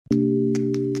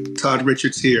Todd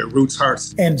Richards here, Roots,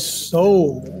 Hearts, and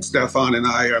Soul. Stefan and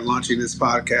I are launching this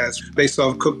podcast based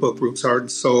off cookbook Roots, Heart,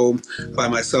 and Soul by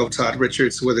myself, Todd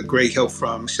Richards, with a great help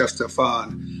from Chef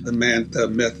Stefan, the man, the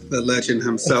myth, the legend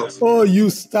himself. Oh,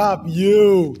 you stop,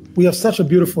 you. We have such a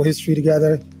beautiful history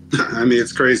together. I mean,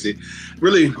 it's crazy.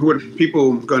 Really, what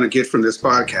people are going to get from this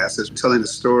podcast is telling the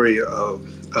story of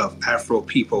Afro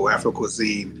people, Afro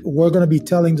cuisine. We're going to be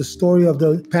telling the story of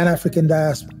the Pan-African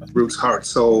diaspora. Roots, heart,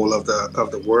 soul of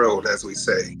the world, as we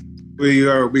say.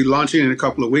 We'll be launching in a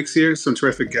couple of weeks here. Some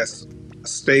terrific guests.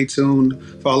 Stay tuned.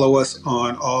 Follow us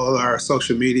on all our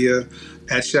social media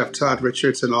at Chef Todd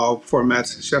Richards in all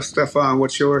formats. Chef Stefan,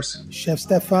 what's yours?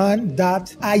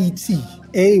 ChefStefan.it,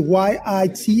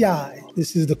 AYITI.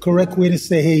 This is the correct way to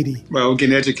say Haiti. Well, we're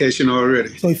getting education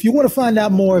already. So if you want to find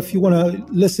out more, if you want to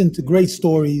listen to great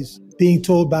stories being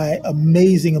told by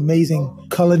amazing, amazing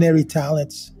culinary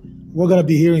talents, we're going to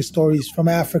be hearing stories from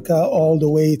Africa all the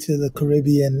way to the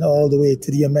Caribbean, all the way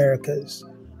to the Americas.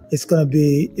 It's going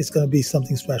to be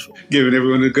something special. Giving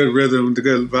everyone the good rhythm, the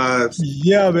good vibes.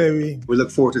 Yeah, baby. We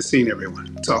look forward to seeing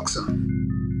everyone. Talk soon.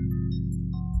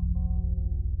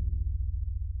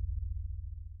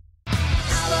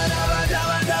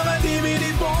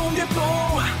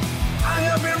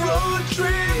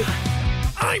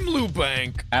 I'm Lou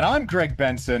Bank. And I'm Greg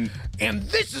Benson. And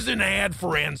this is an ad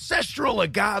for Ancestral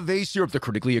Agave Syrup, the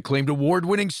critically acclaimed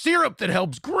award-winning syrup that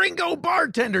helps gringo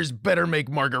bartenders better make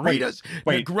margaritas,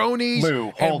 Negronis,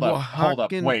 Lou, hold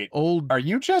up. Wait, old are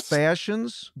you just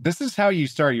fashions? This is how you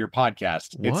start your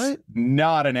podcast. What? It's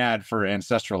not an ad for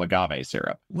Ancestral Agave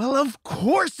Syrup. Well, of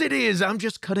course it is. I'm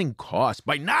just cutting costs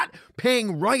by not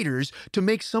paying writers to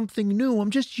make something new.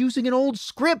 I'm just using an old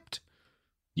script.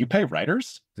 You pay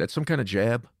writers? That's some kind of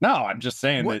jab? No, I'm just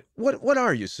saying that... What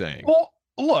are you saying? Well,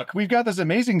 look, we've got this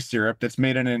amazing syrup that's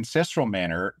made in an ancestral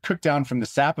manner, cooked down from the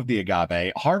sap of the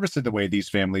agave, harvested the way these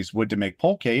families would to make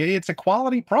pulque. It's a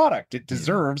quality product. It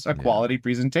deserves a quality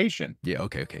presentation. Yeah,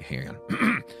 okay, hang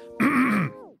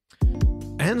on.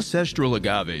 Ancestral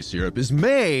agave syrup is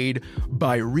made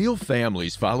by real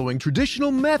families following traditional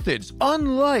methods.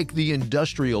 Unlike the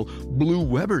industrial Blue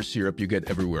Weber syrup you get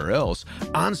everywhere else,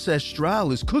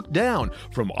 Ancestral is cooked down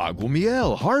from agua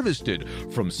miel, harvested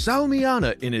from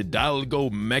Salmiana in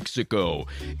Hidalgo, Mexico.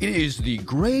 It is the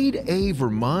grade A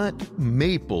Vermont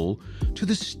maple to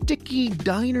the sticky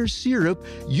diner syrup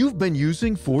you've been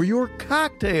using for your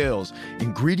cocktails.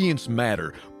 Ingredients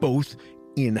matter, both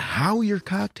in how your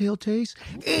cocktail tastes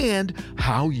and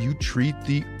how you treat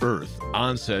the earth.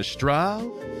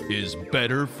 Ancestral is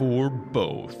better for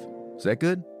both. Is that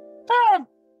good?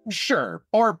 Sure.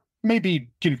 Or maybe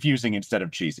confusing instead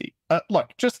of cheesy. Look,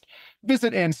 just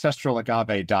visit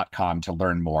ancestralagave.com to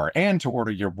learn more and to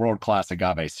order your world-class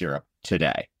agave syrup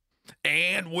today.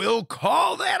 And we'll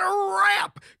call that a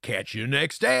wrap. Catch you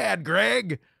next ad,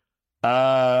 Greg.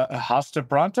 Hasta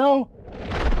pronto?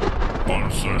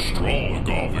 Ancestral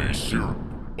Agave Syrup.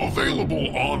 Available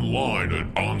online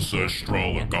at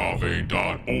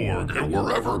ancestralagave.org and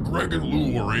wherever Greg and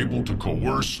Lou are able to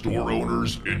coerce store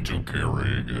owners into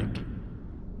carrying it.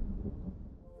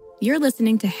 You're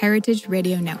listening to Heritage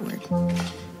Radio Network.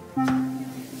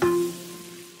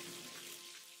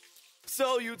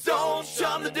 So you don't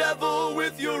shun the devil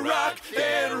with your rock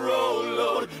and roll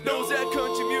load. Knows that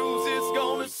country music's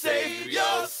gonna save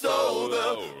your soul.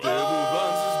 The devil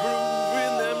finds his groove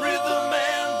in them rhythm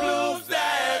and blues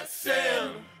that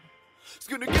sing. It's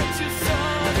gonna get you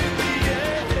sun in the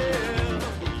air.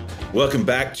 Welcome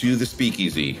back to The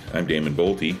Speakeasy. I'm Damon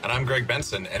Boelte. And I'm Greg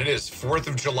Benson, and it is 4th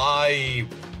of July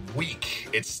week.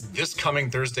 It's this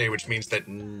coming Thursday, which means that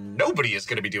nobody is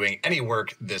going to be doing any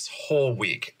work this whole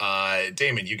week.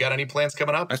 Damon, you got any plans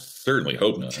coming up? I certainly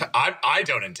hope not. I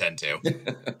don't intend to.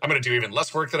 I'm going to do even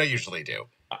less work than I usually do.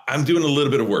 I'm doing a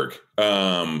little bit of work.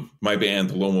 My band,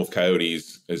 the Lone Wolf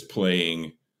Coyotes, is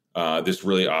playing this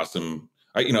really awesome.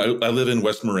 I live in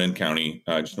West Marin County,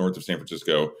 just north of San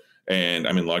Francisco, and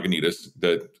I'm in Lagunitas,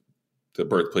 the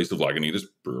birthplace of Lagunitas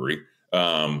Brewery.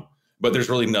 But there's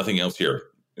really nothing else here.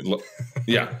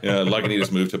 Lagunitas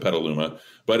moved to Petaluma,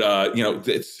 but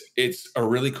it's a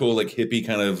really cool, like, hippie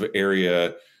kind of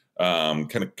area,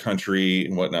 kind of country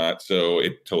and whatnot. So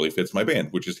it totally fits my band,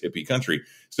 which is hippie country.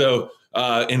 So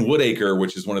in Woodacre,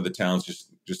 which is one of the towns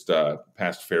just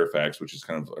past Fairfax, which is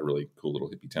kind of a really cool little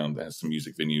hippie town that has some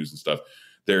music venues and stuff.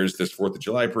 There's this 4th of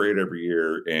July parade every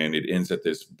year, and it ends at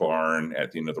this barn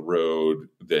at the end of the road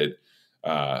that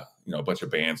a bunch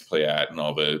of bands play at, and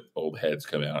all the old heads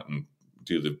come out and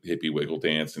do the hippie wiggle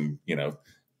dance, and I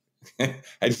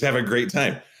just have a great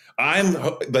time. I'm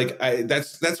like,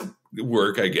 that's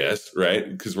work, I guess, right?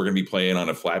 Because we're gonna be playing on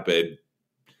a flatbed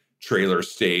trailer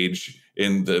stage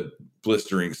in the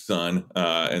blistering sun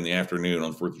in the afternoon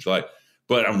on 4th of July.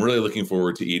 But I'm really looking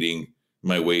forward to eating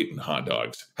my weight in hot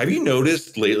dogs. Have you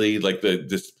noticed lately, like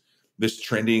this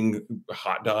trending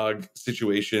hot dog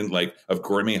situation, like of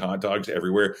gourmet hot dogs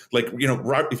everywhere? Like, you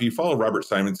know, if you follow Robert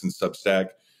Simonson's Substack,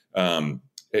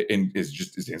 and is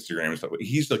just his Instagram and stuff,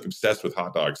 he's like obsessed with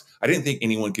hot dogs. I didn't think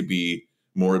anyone could be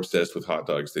more obsessed with hot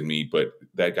dogs than me, but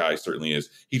that guy certainly is.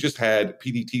 He just had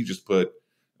PDT just put,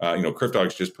 Criff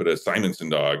Dogs just put a Simonson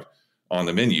dog on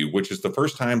the menu, which is the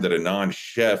first time that a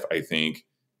non-chef, I think,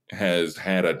 has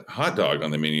had a hot dog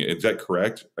on the menu. Is that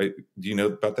correct? Do you know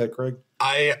about that, Craig?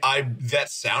 That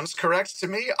sounds correct to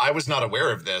me. I was not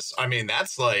aware of this. I mean,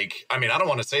 that's like, I don't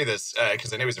want to say this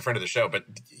because I know he's a friend of the show, but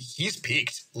he's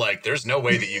peaked. Like, there's no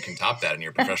way that you can top that in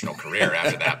your professional career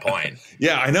after that point.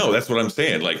 Yeah, I know. That's what I'm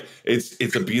saying. Like,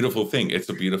 it's a beautiful thing. It's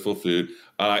a beautiful food.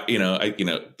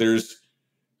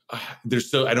 There's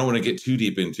so, I don't want to get too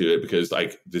deep into it because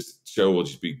like this show will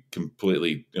just be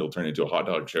completely, it'll turn into a hot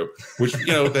dog show, which,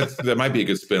 that might be a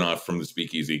good spinoff from the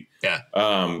Speakeasy. Yeah.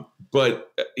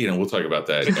 But we'll talk about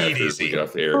that The after EDC. we get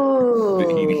off the air. Oh. The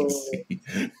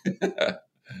EDC.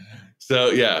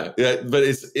 So yeah, but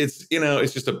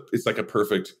it's like a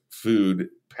perfect food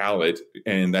palette.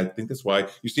 And I think that's why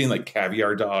you're seeing like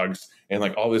caviar dogs and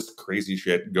like all this crazy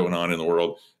shit going on in the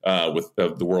world with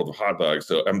the world of hot dogs.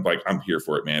 So I'm here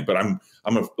for it, man. But I'm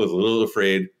a little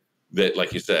afraid that,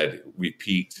 like you said, we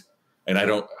peaked, and I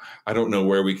don't know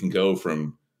where we can go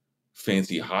from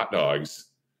fancy hot dogs.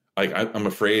 Like I'm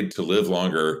afraid to live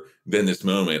longer than this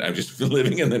moment. I'm just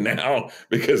living in the now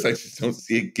because I just don't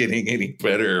see it getting any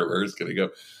better or where it's going to go.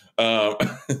 I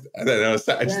don't know.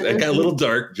 I got a little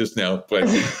dark just now, but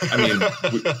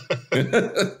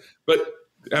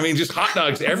just hot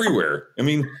dogs everywhere. I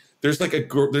mean, there's like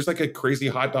a crazy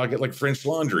hot dog at like French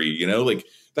Laundry, like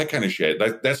that kind of shit.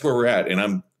 That's where we're at. And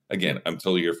I'm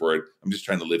totally here for it. I'm just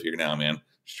trying to live here now, man.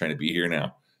 Just trying to be here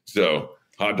now. So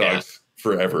hot dogs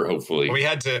forever, hopefully. We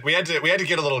had to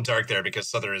get a little dark there because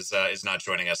Sother is not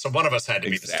joining us. So one of us had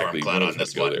to be the storm cloud on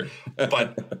this one.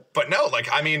 But no, like,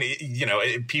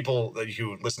 people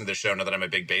who listen to the show know that I'm a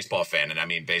big baseball fan, and I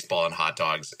mean, baseball and hot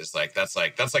dogs is that's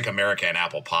like America and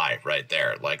apple pie right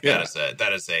there. Like that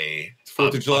is a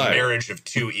 4th of July. A marriage of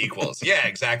two equals. Yeah,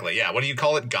 exactly. Yeah. What do you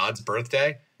call it? God's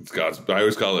birthday? I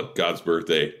always call it God's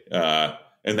birthday.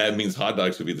 And that means hot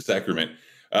dogs would be the sacrament.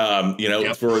 I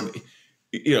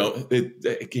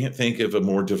can't think of a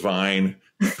more divine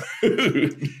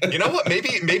food. You know what?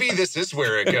 Maybe this is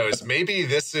where it goes. Maybe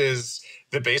this is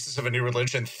the basis of a new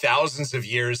religion. Thousands of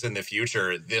years in the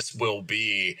future, this will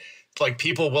be like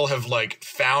people will have like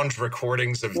found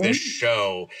recordings of this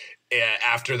show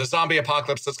after the zombie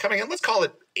apocalypse that's coming in. Let's call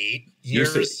it 8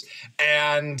 years.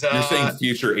 And you're saying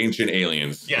future ancient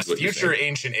aliens. Yes, future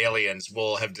ancient aliens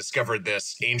will have discovered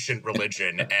this ancient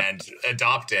religion and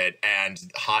adopt it, and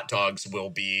hot dogs will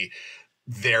be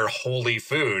their holy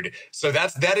food. So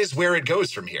that is where it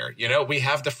goes from here. We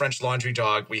have the French Laundry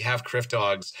dog. We have Criff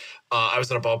Dogs. I was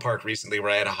at a ballpark recently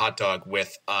where I had a hot dog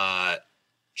with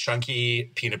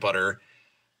chunky peanut butter,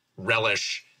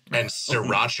 relish, and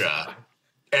sriracha.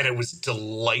 And it was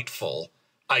delightful.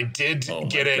 I did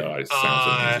get it,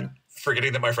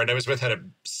 forgetting that my friend I was with had a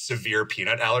severe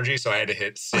peanut allergy, so I had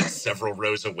to sit several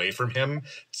rows away from him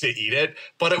to eat it.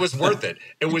 But it was worth it.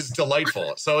 It was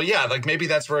delightful. So yeah, like maybe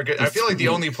that's where I feel like the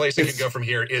only place it can go from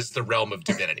here is the realm of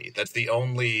divinity. That's the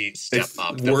only step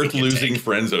up. It's worth losing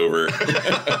friends over.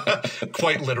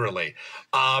 Quite literally.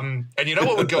 And you know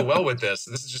what would go well with this?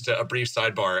 This is just a brief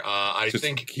sidebar. I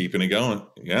think keeping it going.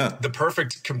 Yeah. The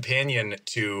perfect companion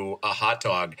to a hot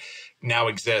dog now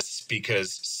exists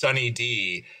because Sunny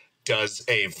D does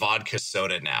a vodka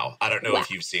soda now. I don't know if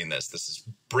you've seen this. This is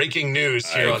breaking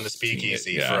news here on the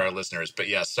Speakeasy for our listeners. But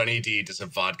yeah, Sunny D does a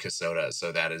vodka soda.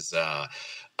 So that is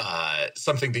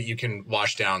something that you can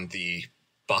wash down the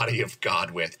body of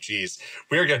God with. Jeez,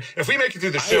 if we make it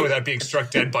through the show without being struck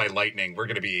dead by lightning, we're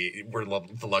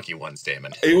the lucky ones,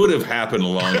 Damon. It would have happened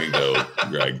long ago,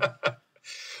 Greg.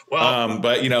 Well,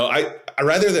 but I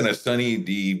rather than a Sunny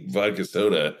D vodka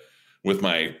soda with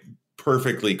my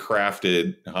perfectly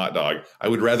crafted hot dog, I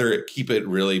would rather keep it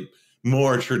really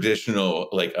more traditional,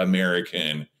 like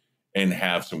American, and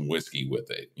have some whiskey with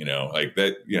it. Like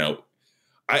that.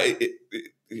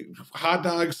 Hot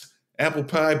dogs, apple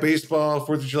pie, baseball,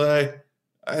 4th of July.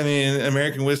 I mean,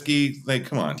 American whiskey. Like,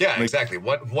 come on. Yeah, exactly.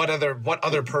 What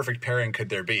other perfect pairing could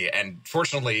there be? And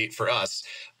fortunately for us,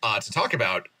 to talk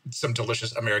about some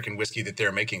delicious American whiskey that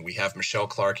they're making, we have Michelle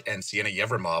Clark and Sienna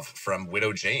Yevrimov from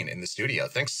Widow Jane in the studio.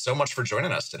 Thanks so much for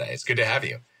joining us today. It's good to have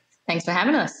you. Thanks for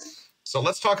having us. So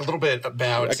let's talk a little bit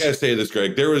about. I gotta say this,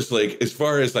 Greg. There was like, as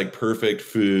far as like perfect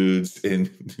foods in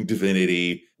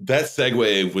Divinity, that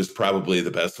segue was probably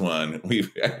the best one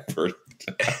we've ever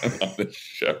done on the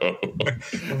show.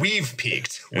 We've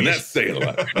peaked. And that's saying a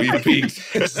lot. We've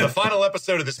peaked. This is the final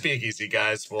episode of the Speakeasy,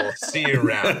 guys. We'll see you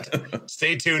around.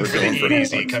 Stay tuned for the Eat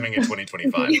Easy coming in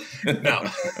 2025. No,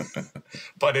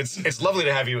 but it's lovely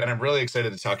to have you, and I'm really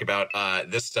excited to talk about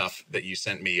this stuff that you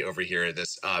sent me over here.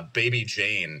 This Baby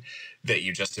Jane that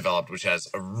you just developed, which has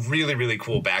a really, really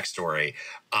cool backstory,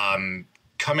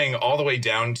 coming all the way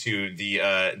down to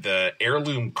the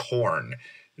heirloom corn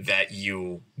that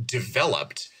you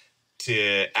developed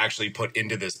to actually put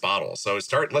into this bottle. So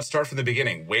let's start from the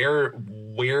beginning.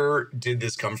 Where did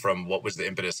this come from? What was the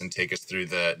impetus? And take us through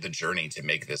the journey to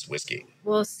make this whiskey.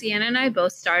 Well, Sienna and I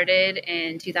both started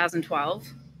in 2012,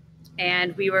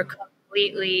 and we were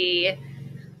completely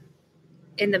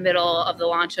in the middle of the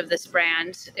launch of this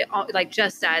brand, like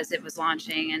just as it was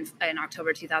launching in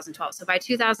October 2012. So by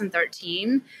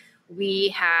 2013, we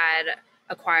had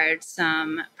acquired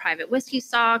some private whiskey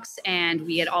stocks, and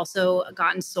we had also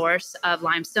gotten source of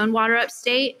limestone water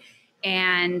upstate,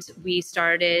 and we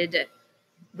started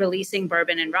releasing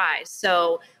bourbon and rye.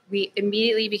 So we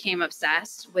immediately became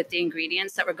obsessed with the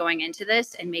ingredients that were going into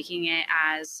this and making it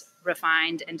as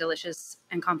refined and delicious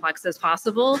and complex as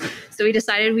possible. So we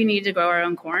decided we needed to grow our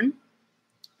own corn.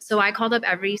 So I called up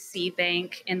every seed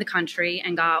bank in the country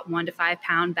and got 1 to 5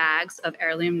 pound bags of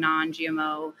heirloom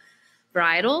non-GMO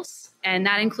varietals. And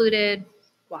that included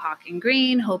Oaxacan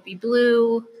Green, Hopi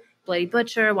Blue, Bloody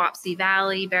Butcher, Wapsie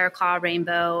Valley, Bear Claw,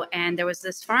 Rainbow. And there was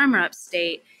this farmer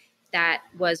upstate that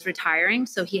was retiring.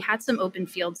 So he had some open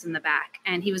fields in the back,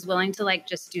 and he was willing to like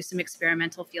just do some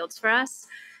experimental fields for us.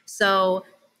 So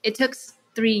it took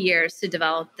 3 years to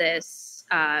develop this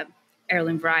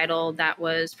heirloom varietal that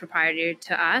was proprietary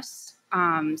to us.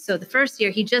 So the first year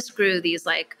he just grew these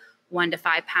like 1 to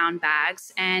 5 pound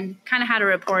bags and kind of had a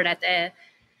report at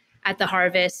the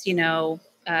harvest,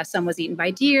 some was eaten by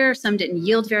deer, some didn't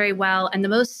yield very well. And the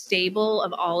most stable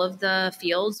of all of the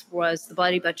fields was the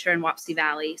Bloody Butcher and Wapsie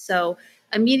Valley. So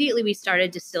immediately we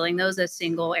started distilling those as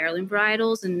single heirloom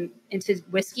varietals and into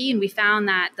whiskey. And we found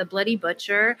that the Bloody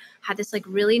Butcher had this like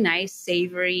really nice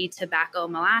savory tobacco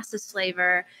molasses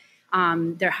flavor.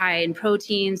 They're high in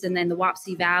proteins. And then the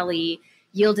Wapsie Valley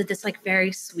yielded this like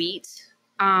very sweet,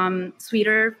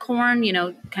 sweeter corn,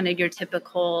 kind of your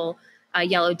typical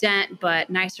yellow dent, but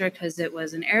nicer because it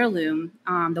was an heirloom,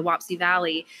 the Wapsie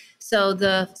Valley. So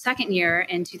the second year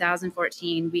in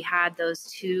 2014, we had those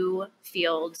 2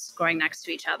 fields growing next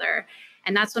to each other.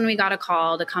 And that's when we got a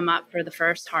call to come up for the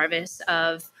first harvest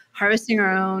of harvesting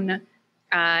our own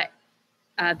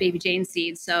Baby Jane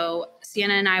seeds. So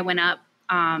Sienna and I went up,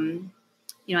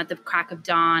 at the crack of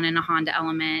dawn in a Honda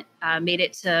Element, made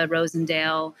it to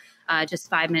Rosendale, just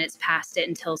 5 minutes past it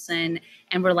in Tilson.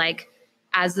 And we're like,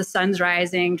 as the sun's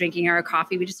rising, drinking our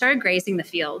coffee, we just started grazing the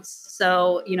fields.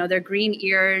 So, they're green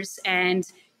ears and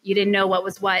you didn't know what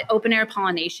was what. Open air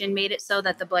pollination made it so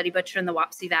that the Bloody Butcher and the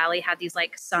Wapsie Valley had these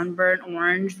like sunburnt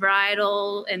orange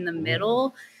varietal in the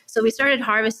middle. So we started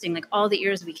harvesting like all the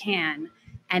ears we can.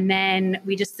 And then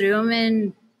we just threw them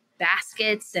in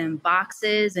baskets and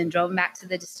boxes and drove them back to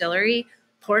the distillery,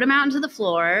 poured them out into the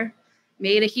floor,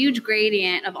 made a huge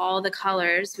gradient of all the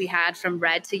colors we had from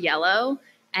red to yellow,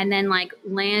 and then like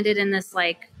landed in this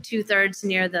like 2/3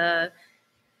 near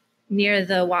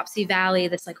the Wapsie Valley,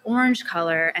 this like orange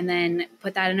color, and then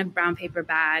put that in a brown paper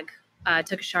bag,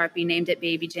 took a Sharpie, named it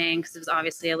Baby Jane because it was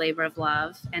obviously a labor of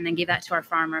love, and then gave that to our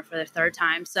farmer for the 3rd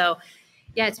time. So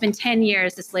yeah, it's been 10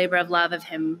 years, this labor of love of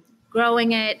him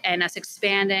growing it and us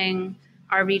expanding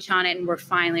our reach on it, and we're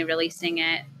finally releasing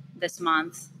it this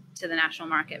month to the national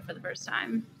market for the first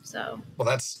time. So well,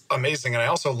 that's amazing. And I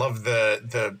also love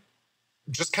the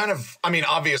just kind of,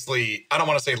 obviously, I don't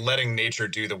want to say letting nature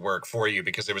do the work for you,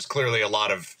 because there was clearly a lot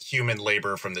of human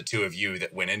labor from the 2 of you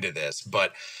that went into this.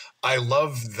 But I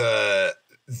love the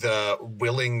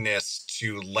willingness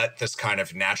to let this kind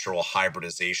of natural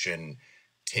hybridization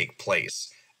take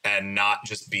place and not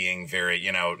just being very,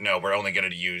 no, we're only going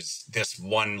to use this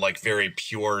one, like very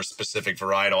pure specific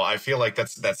varietal. I feel like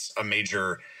that's a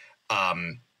major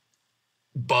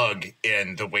bug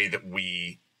in the way that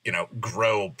we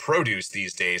grow produce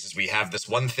these days, is we have this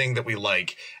one thing that we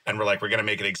like and we're like, we're going to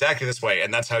make it exactly this way.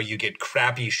 And that's how you get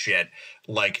crappy shit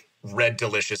like red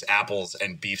delicious apples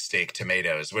and beefsteak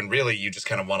tomatoes, when really you just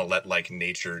kind of want to let like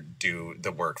nature do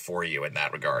the work for you in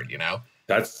that regard,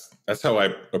 That's how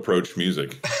I approach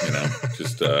music,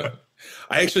 just I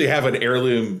actually have an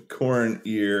heirloom corn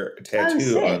ear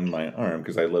tattoo on my arm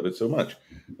because I love it so much.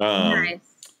 Nice.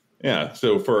 Yeah.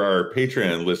 So for our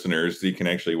Patreon listeners, you can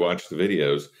actually watch the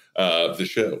videos of the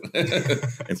show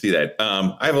and see that.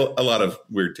 I have a lot of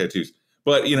weird tattoos,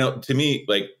 but to me,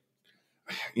 like,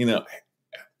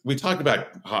 we talked about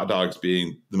hot dogs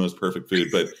being the most perfect food,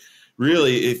 but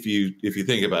really, if you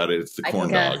think about it, it's the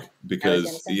corn dog,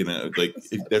 because like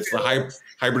that's the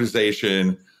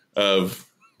hybridization of.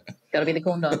 Got to be the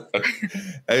corn dog.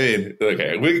 I mean,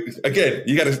 okay.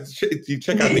 You got to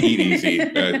check out the Eat Easy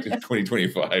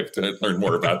 2025 to learn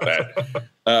more about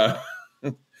that.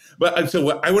 But so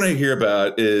what I want to hear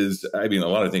about is, I mean, a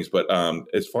lot of things, but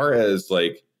as far as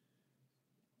like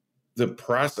the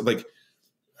process, like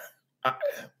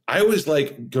I always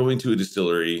like going to a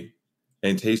distillery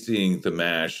and tasting the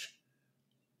mash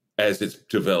as it's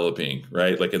developing,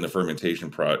 right? Like in the fermentation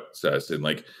process and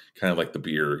like kind of like the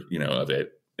beer, of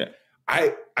it.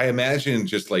 I imagine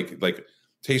just like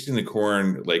tasting the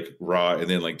corn like raw and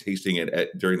then like tasting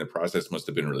it during the process must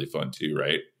have been really fun too,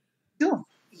 right? Sure.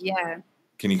 Yeah.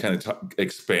 Can you kind of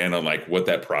expand on like what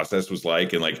that process was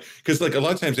like? And like, because like a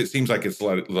lot of times it seems like it's a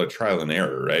lot of trial and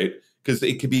error, right? Because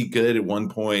it could be good at one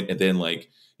point and then like,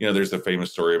 there's a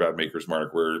famous story about Maker's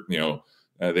Mark where,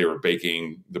 they were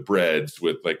baking the breads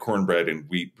with like cornbread and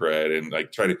wheat bread and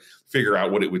like try to figure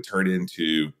out what it would turn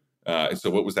into. And so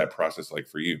what was that process like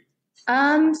for you?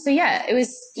 So yeah, it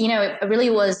was, it really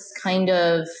was kind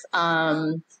of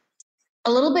a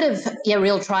little bit of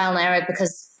real trial and error,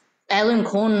 because heirloom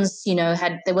corns,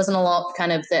 there wasn't a lot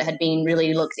kind of that had been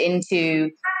really looked into.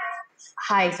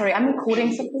 Hi, sorry, I'm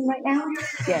recording something right now.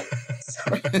 Yeah.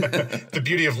 The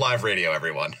beauty of live radio,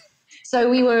 everyone. So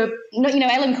we were,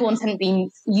 heirloom corns hadn't been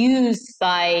used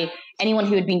by anyone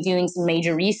who had been doing some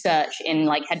major research in,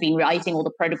 like, had been writing all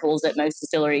the protocols that most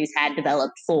distilleries had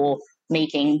developed for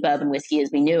making bourbon whiskey as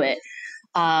we knew it.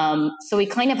 So we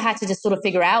kind of had to just sort of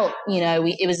figure out,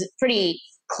 it was pretty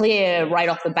clear right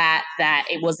off the bat that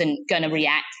it wasn't going to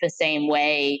react the same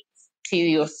way to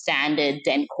your standard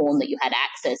dent corn that you had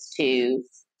access to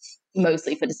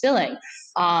mostly for distilling.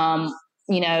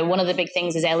 One of the big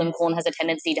things is heirloom corn has a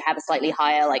tendency to have a slightly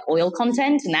higher like oil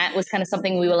content. And that was kind of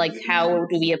something we were like, how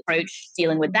do we approach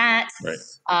dealing with that?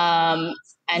 Right.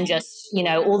 And just,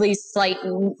 all these slight,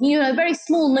 very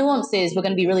small nuances were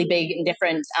going to be really big and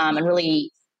different, and really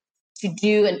to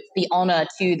do the honor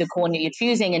to the corn that you're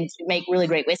choosing and to make really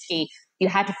great whiskey, you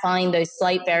had to find those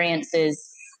slight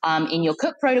variances in your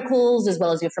cook protocols as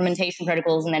well as your fermentation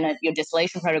protocols and then your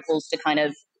distillation protocols to kind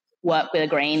of work with a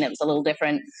grain that was a little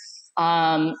different.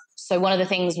 So one of the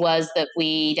things was that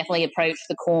we definitely approached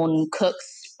the corn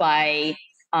cooks by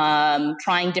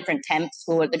trying different temps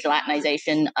for the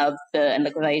gelatinization of and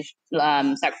liquidation,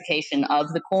 saccharification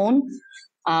of the corn.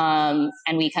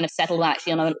 And we kind of settled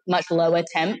actually on a much lower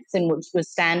temp than which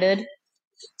was standard.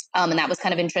 And that was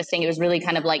kind of interesting. It was really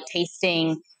kind of like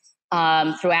tasting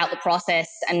throughout the process.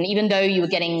 And even though you were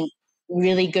getting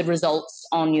really good results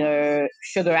on your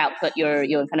sugar output, your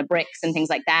kind of bricks and things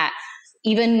like that,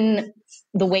 even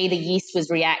the way the yeast was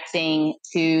reacting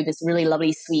to this really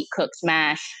lovely sweet cooked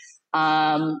mash,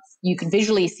 you could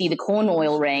visually see the corn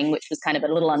oil ring, which was kind of a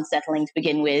little unsettling to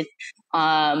begin with.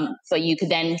 But you could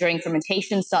then, during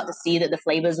fermentation, start to see that the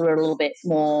flavors were a little bit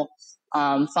more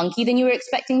funky than you were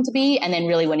expecting to be. And then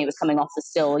really when it was coming off the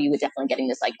still, you were definitely getting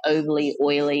this like overly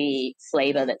oily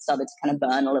flavor that started to kind of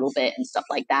burn a little bit and stuff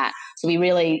like that. So we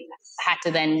really had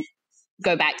to then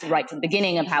go back to right to the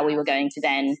beginning of how we were going to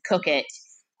then cook it.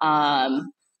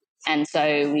 And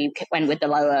so we went with the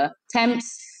lower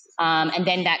temps. And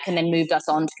then that can then moved us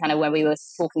on to kind of where we were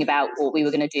talking about what we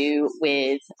were going to do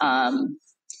with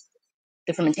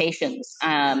the fermentations.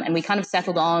 And we kind of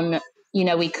settled on,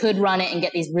 we could run it and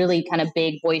get these really kind of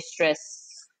big, boisterous,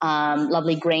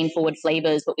 lovely grain forward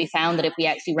flavors. But we found that if we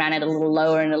actually ran it a little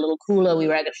lower and a little cooler, we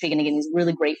were actually going to get these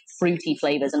really great fruity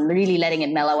flavors and really letting it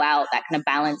mellow out. That kind of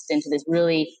balanced into this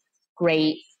really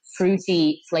great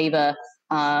fruity flavor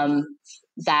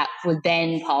that would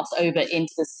then pass over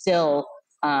into the still.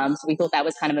 So we thought that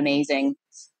was kind of amazing.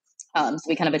 So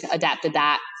we kind of adapted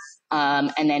that.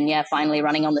 And then, finally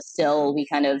running on the still, we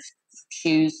kind of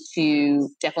choose to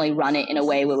definitely run it in a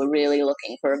way where we're really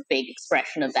looking for a big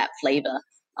expression of that flavor.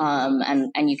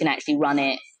 And you can actually run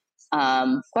it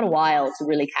quite a while to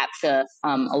really capture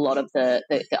a lot of the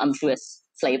unctuous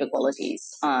flavor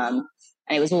qualities. And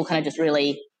it was all kind of just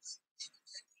really,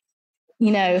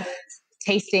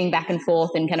 tasting back and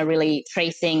forth and kind of really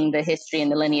tracing the history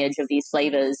and the lineage of these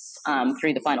flavors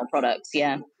through the final products.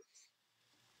 Yeah.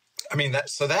 I mean,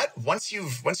 once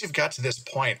you've got to this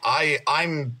point,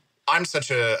 I'm such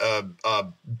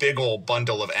a big old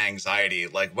bundle of anxiety.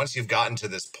 Like once you've gotten to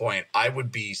this point, I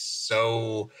would be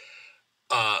so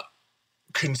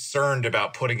concerned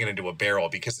about putting it into a barrel?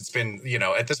 Because it's been,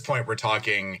 at this point we're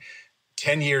talking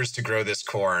 10 years to grow this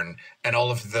corn and all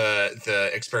of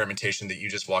the experimentation that you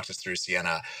just walked us through,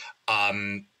 Sienna.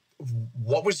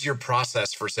 What was your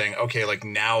process for saying, okay, like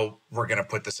now we're going to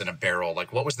put this in a barrel?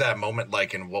 Like, what was that moment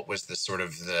like? And what was the sort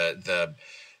of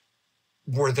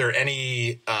were there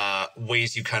any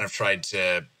ways you kind of tried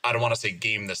to, I don't want to say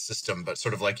game the system, but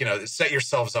sort of like, set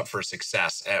yourselves up for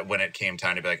success when it came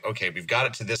time to be like, okay, we've got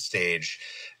it to this stage.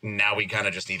 Now we kind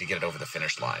of just need to get it over the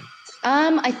finish line.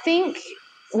 I think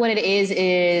what it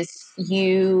is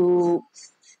you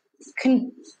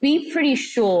can be pretty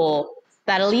sure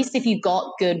that at least if you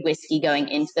got good whiskey going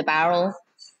into the barrel,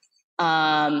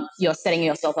 you're setting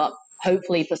yourself up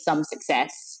hopefully for some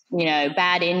success.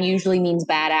 Bad in usually means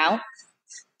bad out.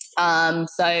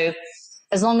 So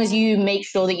as long as you make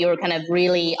sure that you're kind of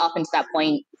really up into that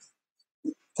point,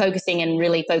 focusing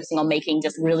on making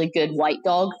just really good white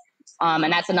dog.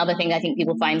 And that's another thing I think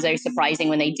people find so surprising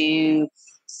when they do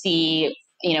see,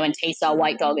 and taste our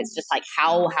white dog. It's just like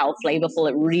how flavorful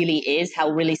it really is,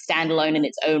 how really standalone in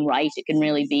its own right it can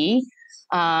really be.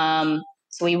 So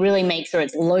we really make sure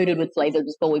it's loaded with flavors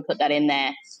before we put that in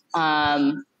there.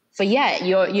 But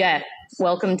you're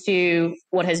welcome to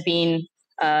what has been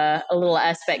a little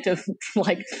aspect of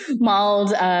like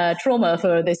mild trauma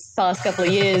for this past couple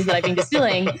of years that I've been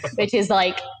distilling, which is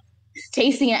like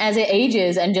tasting it as it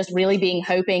ages and just really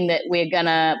hoping that we're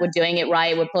doing it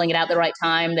right, we're pulling it out the right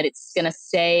time, that it's gonna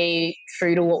stay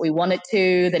true to what we want it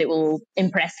to, that it will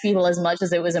impress people as much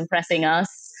as it was impressing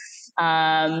us.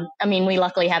 We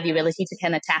luckily have the ability to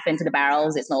kind of tap into the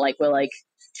barrels. It's not like we're like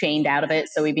chained out of it,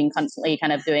 so we've been constantly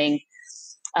kind of doing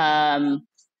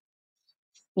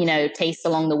tastes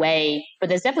along the way. But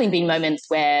there's definitely been moments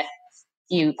where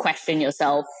you question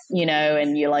yourself,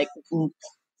 and you're like,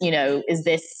 is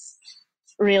this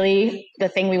really the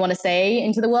thing we want to say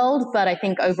into the world? But I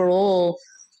think overall,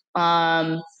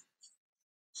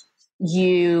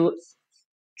 you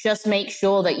just make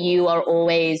sure that you are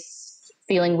always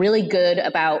feeling really good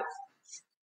about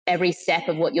every step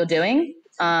of what you're doing,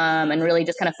 and really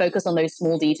just kind of focus on those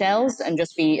small details and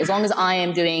just be, as long as I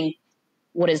am doing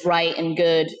what is right and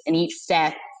good in each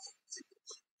step,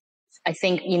 I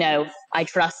think, I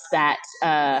trust that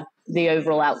the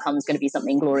overall outcome is going to be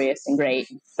something glorious and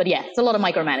great. But yeah, it's a lot of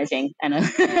micromanaging, and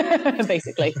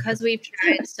basically. Because we've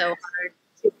tried so hard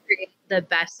to create the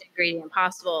best ingredient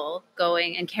possible,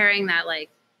 going and carrying that like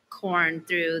corn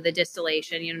through the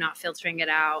distillation, not filtering it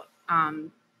out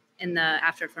in the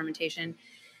after fermentation.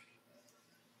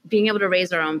 Being able to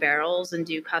raise our own barrels and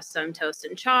do custom toast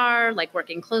and char, like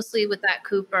working closely with that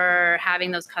cooper, having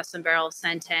those custom barrels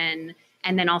sent in,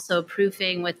 and then also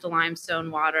proofing with the limestone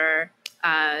water,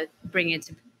 bringing it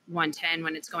to 110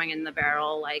 when it's going in the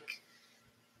barrel. Like,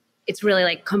 it's really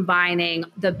like combining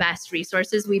the best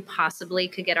resources we possibly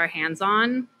could get our hands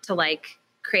on to like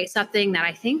create something that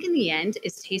I think in the end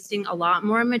is tasting a lot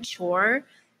more mature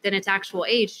than its actual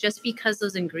age, just because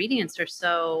those ingredients are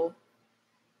so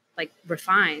like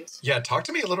refined. Yeah, talk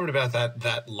to me a little bit about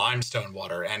that limestone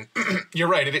water. And you're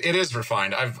right, it is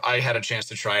refined. I had a chance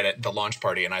to try it at the launch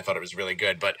party, and I thought it was really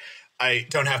good. But I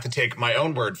don't have to take my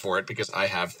own word for it because I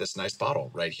have this nice bottle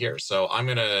right here. So I'm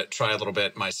going to try a little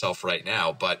bit myself right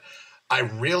now. But I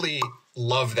really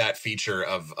love that feature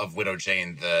of Widow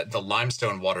Jane, the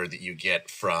limestone water that you get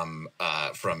from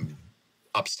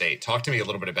upstate. Talk to me a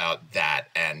little bit about that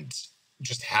and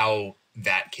just how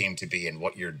that came to be and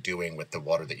what you're doing with the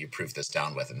water that you proofed this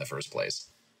down with in the first place.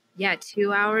 Yeah,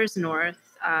 2 hours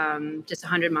north, just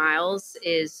 100 miles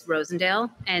is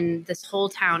Rosendale. And this whole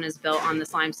town is built on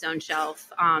this limestone shelf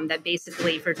that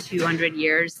basically for 200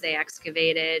 years they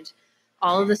excavated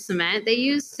all of the cement they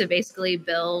used to basically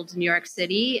build New York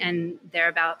City and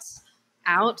thereabouts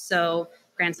out. So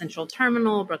Grand Central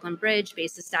Terminal, Brooklyn Bridge,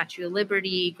 base of Statue of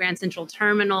Liberty, Grand Central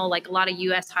Terminal, like a lot of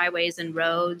U.S. highways and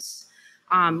roads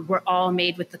were all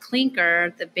made with the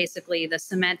clinker, basically the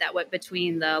cement that went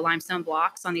between the limestone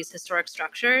blocks on these historic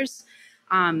structures.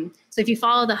 So if you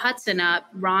follow the Hudson up,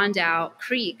 Rondout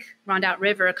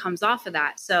River comes off of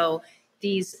that. So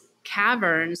these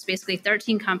caverns, basically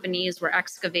 13 companies were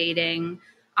excavating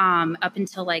up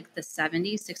until like the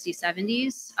 70s, 60s,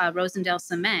 70s, Rosendale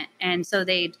cement. And so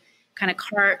they'd kind of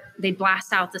they'd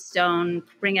blast out the stone,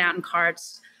 bring it out in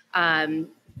carts,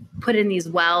 put in these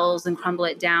wells and crumble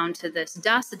it down to this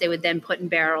dust that they would then put in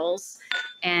barrels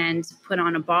and put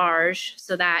on a barge.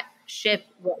 So that ship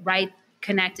right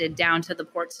connected down to the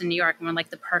ports in New York and were like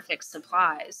the perfect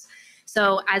supplies.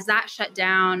 So as that shut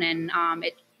down and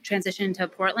it transitioned to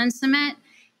Portland cement,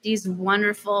 these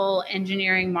wonderful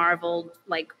engineering marveled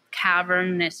like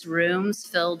cavernous rooms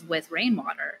filled with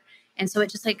rainwater. And so it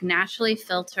just like naturally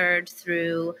filtered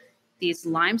through these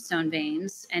limestone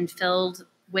veins and filled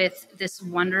with this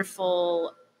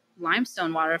wonderful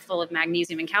limestone water full of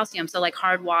magnesium and calcium. So like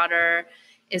hard water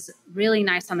is really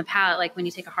nice on the palate. Like when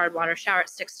you take a hard water shower, it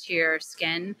sticks to your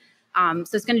skin. So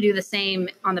it's going to do the same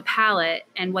on the palate.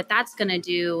 And what that's going to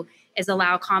do is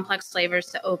allow complex flavors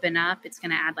to open up. It's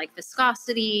going to add like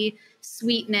viscosity,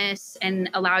 sweetness, and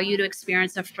allow you to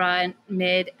experience a front,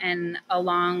 mid, and a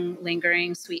long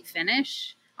lingering sweet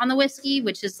finish on the whiskey,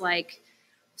 which is like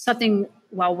something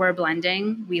while we're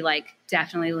blending, we like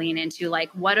definitely lean into like,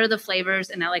 what are the flavors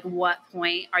and at like what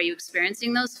point are you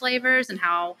experiencing those flavors and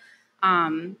how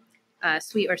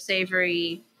sweet or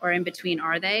savory or in between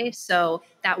are they? So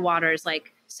that water is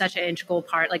like such an integral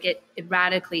part. Like it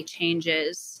radically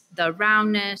changes the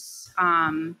roundness.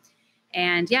 And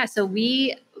yeah, so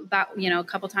we about, a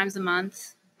couple times a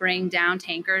month bring down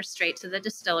tankers straight to the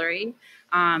distillery.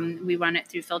 We run it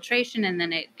through filtration and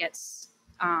then it gets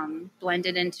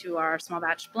blended into our small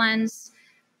batch blends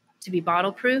to be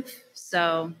bottle proof.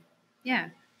 So yeah.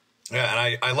 Yeah.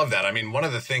 And I love that. I mean, one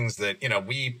of the things that,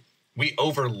 we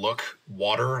overlook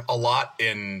water a lot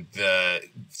in the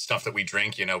stuff that we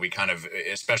drink. We kind of,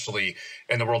 especially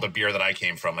in the world of beer that I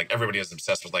came from, like everybody is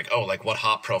obsessed with like, oh, like what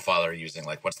hop profile are you using?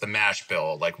 Like what's the mash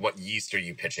bill? Like what yeast are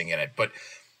you pitching in it? But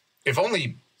if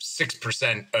only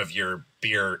 6% of your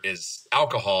beer is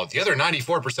alcohol, the other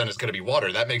 94% is going to be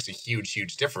water. That makes a huge,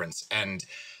 huge difference. And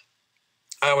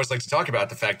I always like to talk about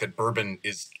the fact that bourbon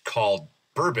is called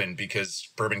bourbon because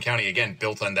Bourbon County, again,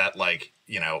 built on that, like,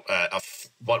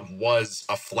 what was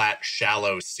a flat,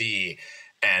 shallow sea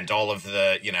and all of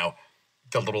the,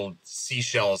 the little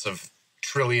seashells of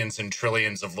trillions and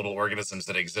trillions of little organisms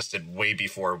that existed way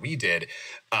before we did,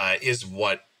 is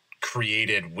what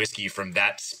created whiskey from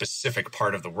that specific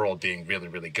part of the world being really,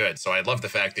 really good. So I love the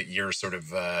fact that you're sort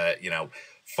of,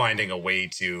 finding a way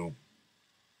to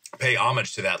pay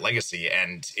homage to that legacy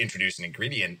and introduce an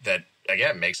ingredient that,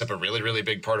 again, makes up a really, really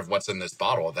big part of what's in this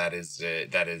bottle. That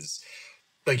is,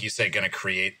 like you say, going to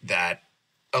create that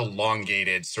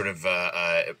elongated sort of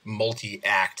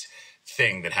multi-act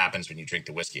thing that happens when you drink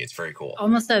the whiskey. It's very cool.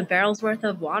 Almost a barrel's worth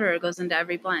of water goes into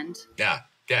every blend. Yeah.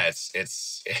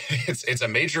 It's a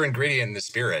major ingredient in the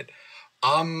spirit.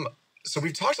 So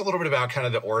we've talked a little bit about kind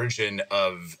of the origin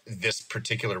of this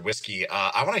particular whiskey.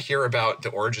 I want to hear about the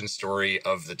origin story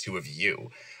of the two of you.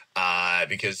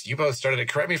 Because you both started it.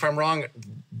 Correct me if I'm wrong.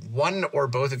 One or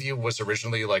both of you was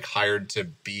originally like hired to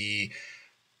be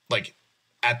like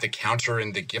at the counter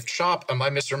in the gift shop. Am I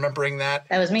misremembering that?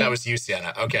 That was me. That was you,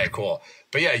 Sienna. Okay, cool.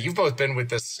 But yeah, you've both been with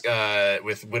this,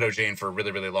 with Widow Jane for a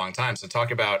really, really long time. So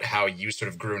talk about how you sort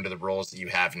of grew into the roles that you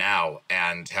have now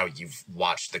and how you've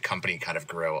watched the company kind of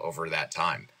grow over that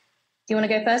time. Do you want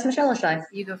to go first, Michelle, or should I?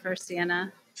 You go first,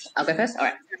 Sienna. I'll go first. All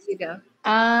right. You go.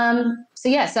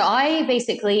 So I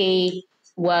basically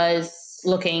was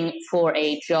looking for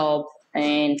a job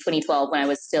in 2012 when I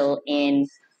was still in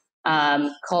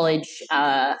college,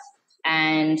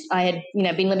 and I had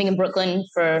been living in Brooklyn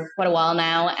for quite a while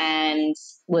now, and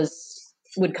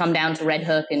would come down to Red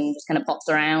Hook and just kind of pops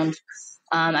around.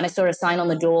 And I saw a sign on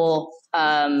the door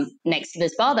next to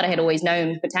this bar that I had always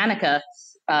known, Botanica.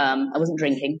 I wasn't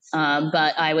drinking,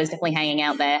 but I was definitely hanging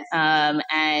out there.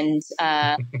 And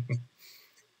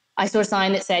I saw a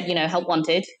sign that said, help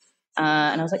wanted.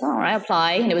 And I was like, all right,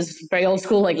 apply. And it was very old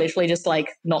school, like literally just like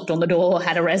knocked on the door,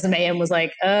 had a resume and was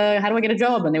like, how do I get a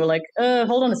job? And they were like,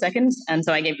 hold on a second. And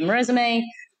so I gave them a resume.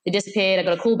 They disappeared. I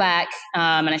got a call back,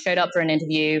 and I showed up for an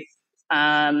interview.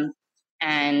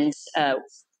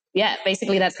 Yeah,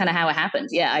 basically that's kind of how it happened.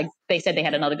 Yeah, they said they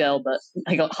had another girl, but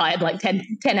I got hired like 10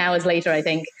 hours later, I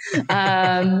think.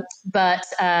 But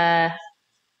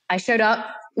I showed up,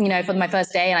 for my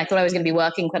first day, and I thought I was going to be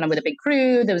working kind of with a big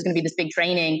crew. There was going to be this big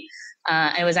training.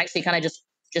 And it was actually kind of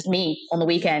just me on the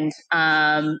weekend.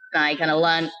 I kind of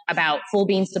learned about full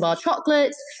beans to bar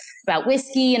chocolates, about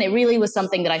whiskey, and it really was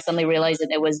something that I suddenly realized that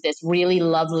there was this really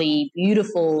lovely,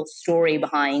 beautiful story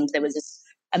behind. There was this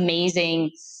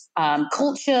amazing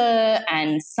culture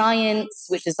and science,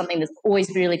 which is something that's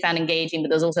always really found engaging, but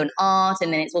there's also an art,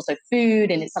 and then it's also food,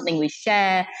 and it's something we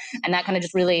share. And that kind of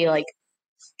just really like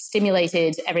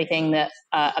stimulated everything that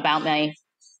about me.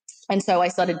 And so I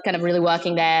started kind of really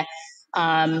working there.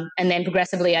 And then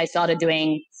progressively I started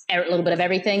doing a little bit of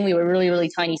everything. We were a really, really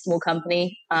tiny, small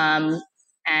company.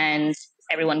 And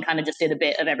everyone kind of just did a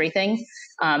bit of everything.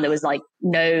 There was like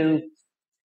no,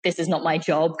 this is not my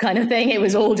job kind of thing. It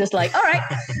was all just like, all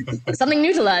right, something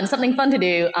new to learn, something fun to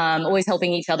do, always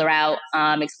helping each other out,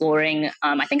 exploring.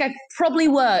 I think I probably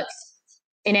worked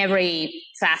in every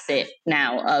facet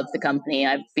now of the company.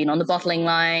 I've been on the bottling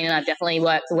line, I've definitely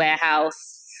worked the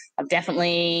warehouse, I've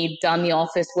definitely done the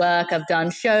office work, I've done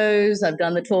shows, I've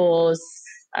done the tours,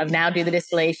 I've now do the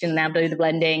distillation, now do the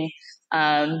blending.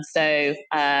 So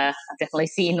I've definitely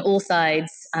seen all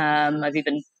sides. I've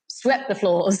even swept the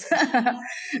floors.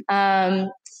 But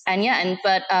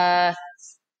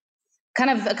kind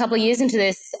of a couple of years into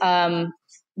this,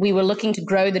 we were looking to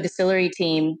grow the distillery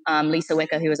team. Lisa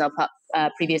Wicker, who was our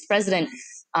previous president,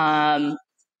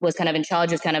 was kind of in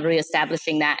charge of kind of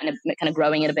reestablishing that and kind of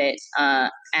growing it a bit.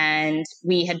 And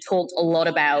we had talked a lot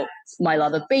about my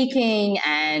love of baking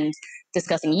and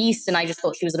discussing yeast. And I just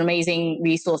thought she was an amazing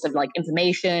resource of like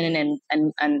information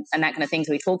and that kind of thing.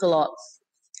 So we talked a lot.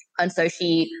 And so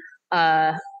she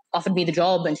offered me the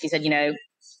job, and she said,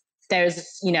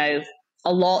 there's,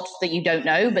 a lot that you don't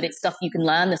know, but it's stuff you can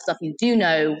learn. The stuff you do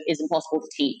know is impossible to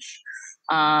teach.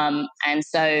 And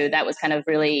so that was kind of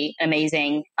really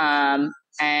amazing.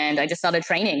 And I just started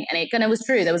training, and it kind of was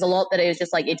true. There was a lot that it was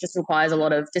just like, it just requires a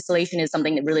lot of distillation is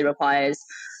something that really requires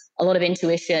a lot of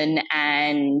intuition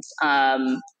and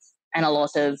a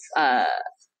lot of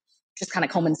just kind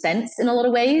of common sense in a lot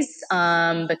of ways.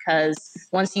 Because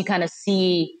once you kind of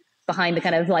see behind the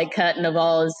kind of like curtain of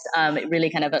Oz, it really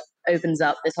kind of opens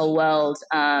up this whole world.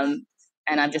 And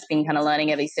I've just been kind of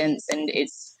learning ever since. And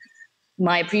it's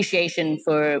my appreciation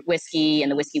for whiskey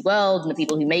and the whiskey world and the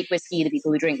people who make whiskey, the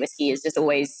people who drink whiskey is just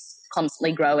always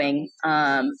constantly growing.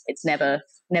 It's never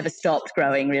stopped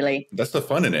growing, really. That's the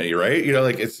fun in it, right?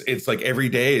 Like it's like every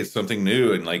day is something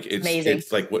new, and like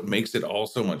it's like what makes it all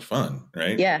so much fun,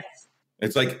 right? Yeah.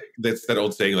 It's like that's that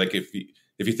old saying, like if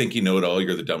you think you know it all,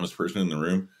 you're the dumbest person in the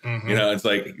room. Mm-hmm. It's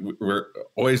like we're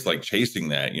always like chasing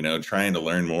that, trying to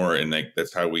learn more, and like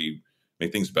that's how we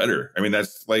make things better. I mean,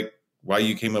 that's like why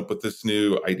you came up with this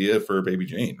new idea for Baby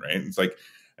Jane, right? It's like,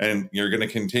 and you're going to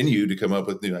continue to come up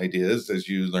with new ideas as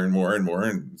you learn more and more,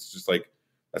 and it's just like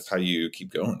that's how you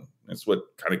keep going. That's what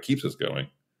kind of keeps us going.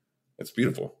 It's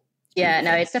beautiful.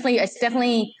 It's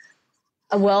definitely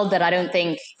a world that I don't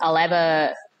think I'll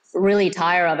ever really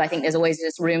tire of. I think there's always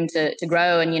just room to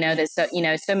grow, and there's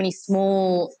so many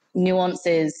small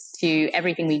nuances to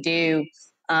everything we do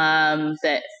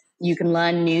that you can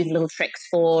learn new little tricks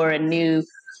for, and you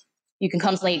can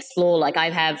constantly explore. Like I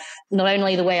have not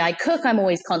only the way I cook, I'm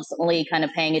always constantly kind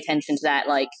of paying attention to that.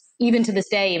 Like even to this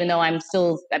day, even though I've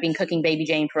been cooking Baby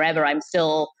Jane forever, I'm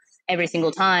still every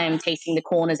single time tasting the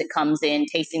corn as it comes in,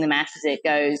 tasting the mash as it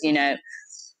goes,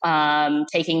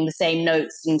 taking the same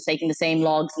notes and taking the same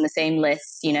logs and the same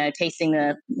lists,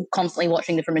 constantly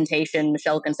watching the fermentation.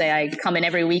 Michelle can say I come in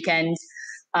every weekend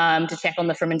to check on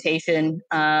the fermentation,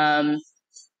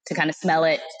 to kind of smell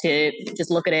it, to just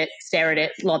look at it, stare at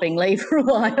it lovingly for a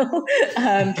while,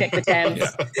 check the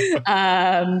temps.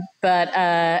 And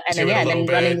then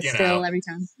running the still every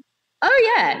time.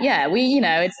 Oh yeah. We,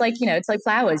 it's like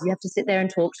flowers. You have to sit there and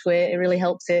talk to it. It really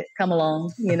helps it come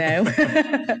along, I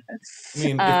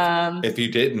mean, if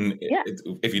you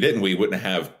didn't, we wouldn't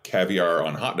have caviar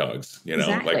on hot dogs,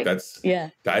 Exactly. like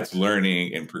that's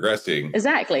learning and progressing.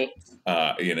 Exactly.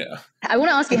 I want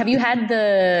to ask you, have you had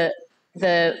the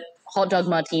hot dog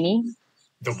martini?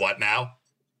 The what now? Have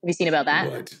you seen about that?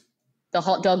 What? The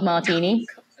hot dog martini.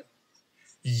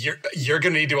 You're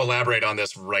going to need to elaborate on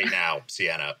this right now,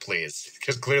 Sienna, please,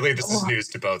 because clearly this is news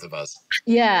to both of us.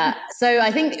 Yeah. So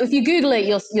I think if you Google it,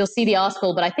 you'll see the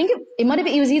article. But I think it might have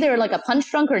been, it was either like a Punch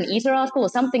Drunk or an Eater article or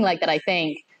something like that. I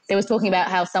think they was talking about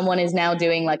how someone is now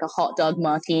doing like a hot dog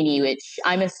martini, which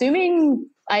I'm assuming,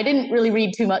 I didn't really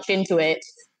read too much into it.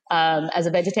 As a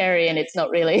vegetarian, it's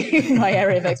not really my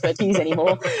area of expertise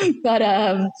anymore. But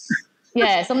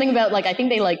something about like, I think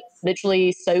they like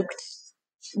literally soaked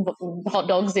hot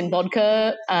dogs in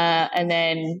vodka, and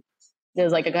then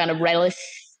there's like a kind of relish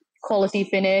quality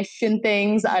finish and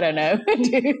things. I don't know.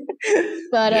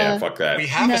 But fuck that. We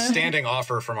have a standing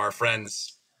offer from our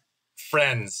friends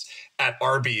at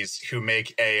Arby's who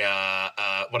make a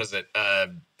what is it?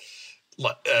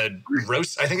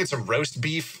 Roast. I think it's a roast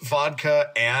beef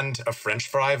vodka and a French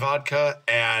fry vodka,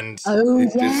 and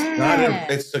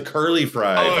it's the curly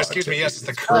fry. Oh, excuse me. Yes, it's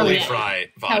the curly fry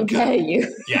vodka. How dare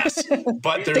you? Yes,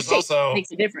 but there's also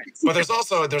makes a difference. But there's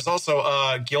also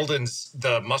Gildan's,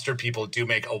 the mustard people do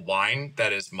make a wine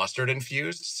that is mustard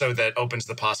infused, so that opens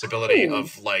the possibility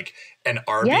of like an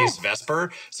Arby's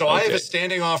Vesper. So I have a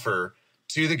standing offer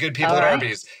to the good people at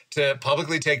Arby's to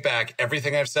publicly take back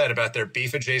everything I've said about their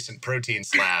beef-adjacent protein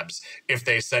slabs if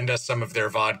they send us some of their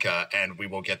vodka, and we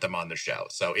will get them on the show.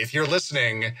 So if you're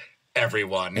listening,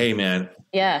 everyone. Hey, man.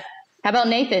 Yeah. How about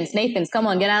Nathan's? Nathan's, come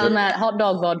on, get out on that hot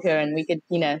dog vodka, and we could,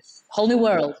 whole new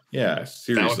world. Yeah,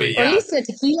 seriously. Or at least a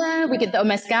tequila. We could, or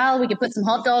mezcal. We could put some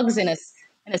hot dogs in a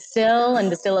still and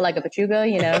distill it like a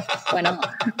pechuga. Why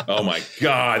not? Oh my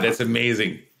God, that's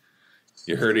amazing.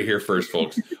 You heard it here first,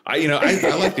 folks. I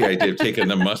like the idea of taking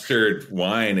the mustard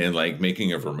wine and like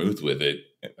making a vermouth with it.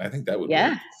 I think that would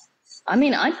work. I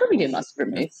mean, I'd probably do mustard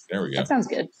vermouth. There we go. That sounds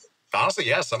good. Honestly,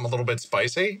 yeah, something a little bit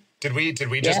spicy. Did we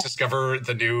just discover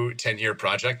the new 10-year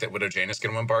project that Widow Jane is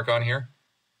going to embark on here?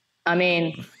 I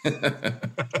mean,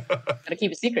 gotta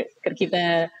keep it secret. Gotta keep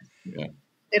that. Yeah.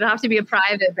 It'll have to be a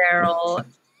private barrel,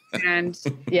 and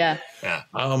yeah.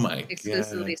 Oh my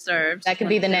exclusively served. That could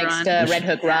be the next Red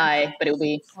Hook rye, but it'll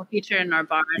be. We'll feature in our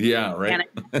bar. Yeah, right.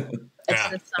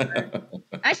 This summer.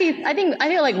 Actually, I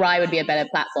feel like rye would be a better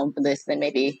platform for this than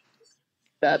maybe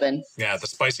bourbon. Yeah, the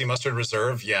spicy mustard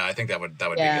reserve. Yeah, I think that would be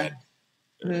good.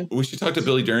 Mm-hmm. We should talk to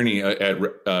Billy Durney at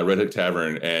Red Hook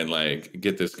Tavern and like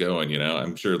get this going.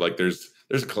 I'm sure like there's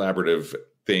a collaborative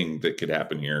thing that could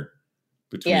happen here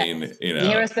between You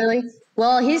hear us, Billy?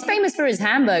 Well, he's famous for his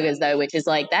hamburgers though, which is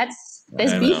like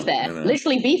there's beef there,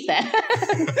 literally beef there.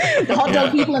 The hot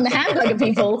dog people and the hamburger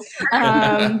people,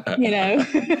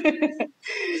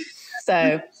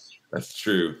 So that's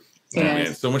true. Yeah. Oh,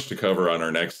 man, so much to cover on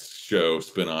our next show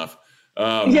spinoff.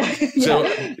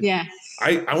 Yeah.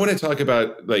 I want to talk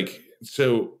about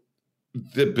so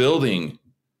the building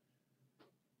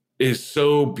is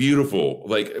so beautiful.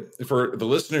 Like for the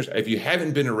listeners, if you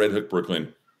haven't been to Red Hook,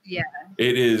 Brooklyn,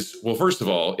 it is, well, first of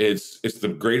all, it's the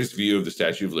greatest view of the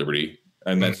Statue of Liberty.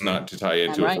 And that's not to tie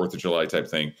into a 4th of July type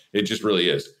thing. It just really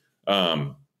is.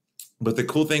 But the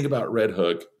cool thing about Red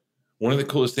Hook, one of the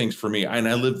coolest things for me, and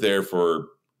I lived there for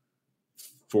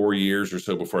 4 years or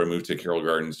so before I moved to Carroll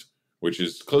Gardens, which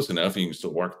is close enough. You can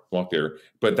still walk there,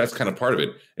 but that's kind of part of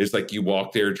it. It's like you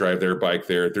walk there, drive there, bike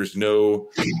there. There's no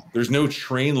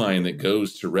train line that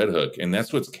goes to Red Hook. And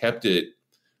that's what's kept it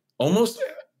almost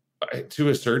to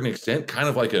a certain extent, kind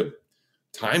of like a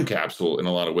time capsule in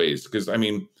a lot of ways. Because I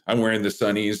mean, I'm wearing the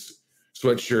Sonny's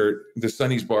sweatshirt. The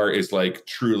Sonny's bar is like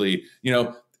truly,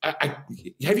 I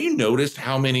have you noticed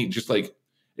how many just like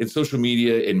in social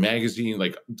media and magazine,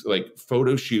 like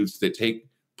photo shoots that take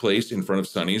place in front of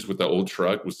Sonny's with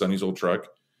Sonny's old truck,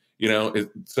 for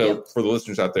the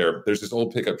listeners out there, there's this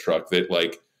old pickup truck that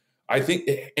like, I think,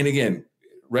 and again,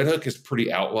 Red Hook is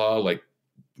pretty outlaw. Like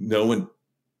no one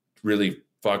really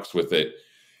fucks with it.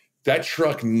 That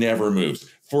truck never moves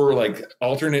for like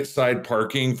alternate side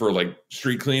parking for like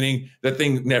street cleaning. That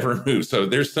thing never moves. So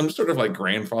there's some sort of like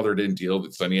grandfathered in deal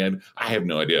that Sonny had. I have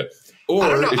no idea. Or I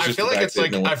don't know. I feel like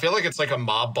it's like a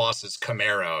mob boss's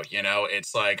Camaro.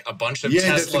 It's like a bunch of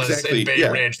Teslas in Bay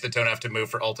Ridge that don't have to move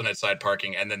for alternate side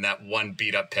parking, and then that one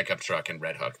beat up pickup truck in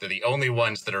Red Hook. They're the only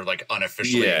ones that are like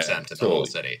unofficially exempt in the whole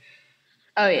city.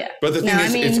 Oh yeah. But the thing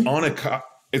is,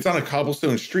 it's on a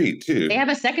cobblestone street too. They have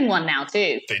a second one now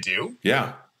too. They do?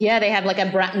 Yeah. Yeah, they have like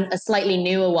a slightly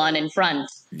newer one in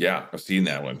front. Yeah, I've seen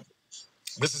that one.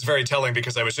 This is very telling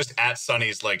because I was just at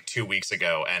Sonny's like 2 weeks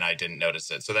ago and I didn't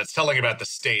notice it. So that's telling about the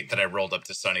state that I rolled up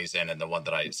to Sonny's in and the one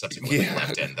that I subsequently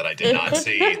left in that I did not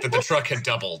see, that the truck had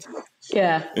doubled.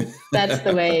 Yeah, that's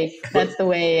the way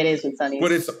it is with Sonny's.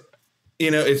 But it's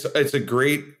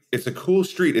a cool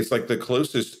street. It's like the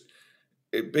closest,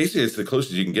 basically it's the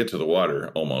closest you can get to the water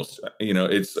almost.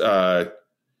 It's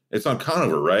on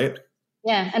Conover, right?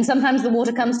 Yeah, and sometimes the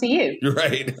water comes to you. You're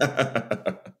right.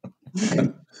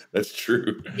 That's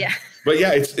true. Yeah. But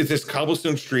yeah, it's this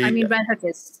cobblestone street. I mean, Red Hook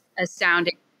is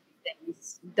astounding.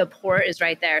 The port is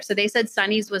right there. So they said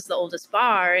Sonny's was the oldest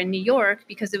bar in New York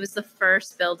because it was the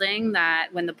first building that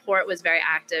when the port was very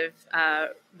active,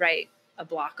 right a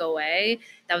block away,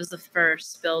 that was the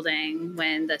first building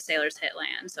when the sailors hit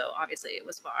land. So obviously it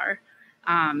was far.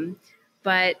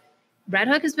 But Red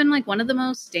Hook has been like one of the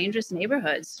most dangerous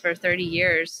neighborhoods for 30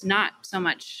 years. Not so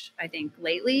much, I think,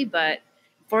 lately, but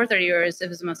for 30 years, it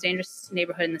was the most dangerous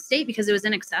neighborhood in the state because it was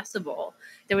inaccessible.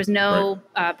 There was no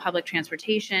public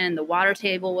transportation. The water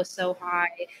table was so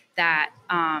high that,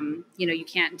 you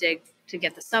can't dig to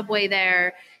get the subway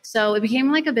there. So it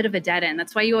became like a bit of a dead end.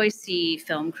 That's why you always see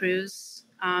film crews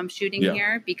shooting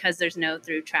here because there's no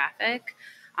through traffic.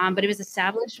 But it was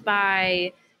established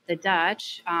by the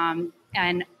Dutch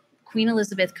and Queen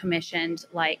Elizabeth commissioned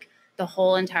like the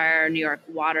whole entire New York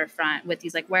waterfront with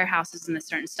these like warehouses in a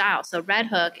certain style. So Red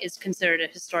Hook is considered a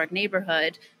historic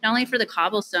neighborhood, not only for the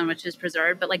cobblestone, which is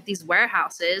preserved, but like these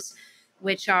warehouses,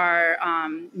 which are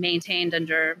maintained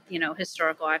under,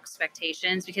 historical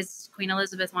expectations because Queen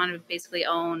Elizabeth wanted to basically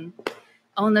own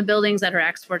the buildings that her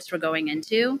exports were going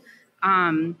into.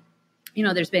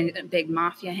 there's been a big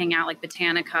mafia hangout like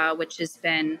Botanica, which has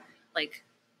been like,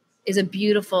 is a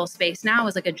beautiful space now. It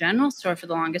was like a general store for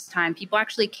the longest time. People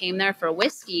actually came there for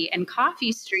whiskey. And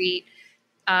Coffee Street,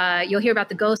 you'll hear about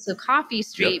the ghosts of Coffee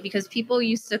Street because people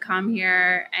used to come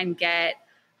here and get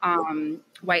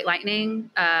White Lightning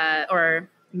or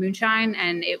moonshine,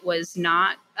 and it was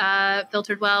not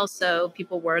filtered well. So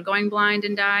people were going blind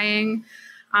and dying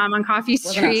on Coffee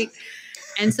Street.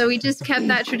 And so we just kept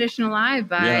that tradition alive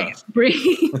by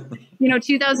bringing,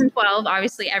 2012,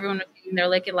 obviously everyone was getting their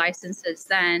liquor licenses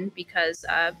then because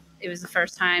it was the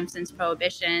first time since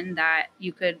Prohibition that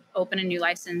you could open a new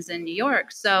license in New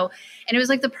York. So, and it was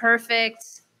like the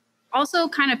perfect, also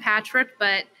kind of patchwork,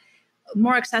 but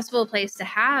more accessible place to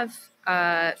have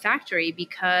a factory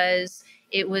because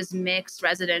it was mixed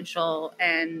residential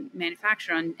and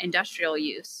manufacturer and industrial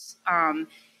use.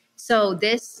 So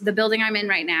the building I'm in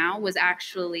right now was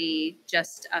actually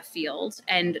just a field,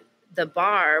 and the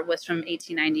bar was from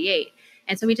 1898.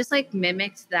 And so we just like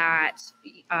mimicked that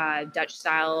Dutch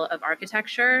style of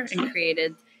architecture and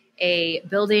created a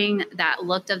building that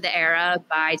looked of the era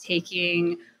by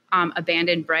taking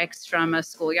abandoned bricks from a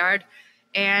schoolyard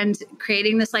and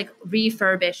creating this like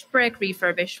refurbished brick,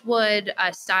 refurbished wood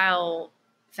style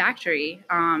factory.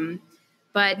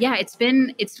 But yeah, it's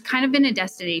kind of been a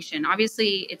destination.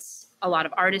 Obviously, it's a lot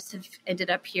of artists have ended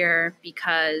up here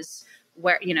because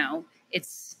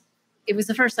it was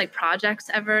the first like projects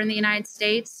ever in the United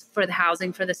States for the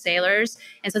housing for the sailors.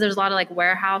 And so there's a lot of like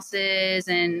warehouses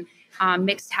and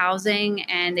mixed housing,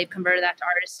 and they've converted that to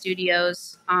artist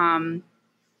studios.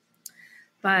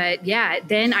 But yeah,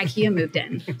 then IKEA moved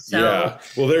in. So yeah,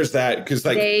 well, there's that because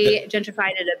like they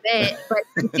gentrified it a bit, but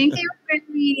I think they were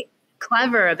really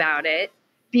clever about it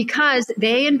because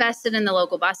they invested in the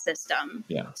local bus system.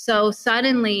 Yeah. So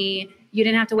suddenly you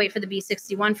didn't have to wait for the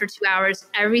B61 for 2 hours.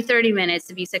 Every 30 minutes,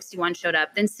 the B61 showed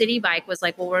up. Then City Bike was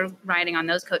like, well, we're riding on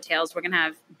those coattails. We're going to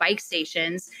have bike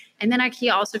stations. And then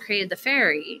IKEA also created the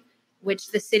ferry, which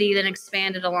the city then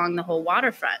expanded along the whole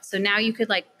waterfront. So now you could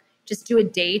like just do a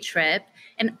day trip,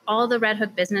 and all the Red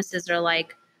Hook businesses are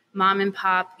like mom and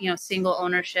pop, single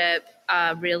ownership,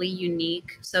 really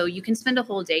unique. So you can spend a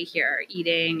whole day here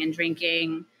eating and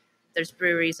drinking. There's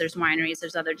breweries, there's wineries,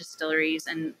 there's other distilleries,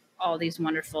 and all these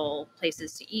wonderful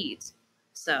places to eat.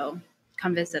 So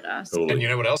come visit us. Totally. And you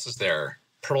know what else is there?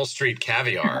 Pearl Street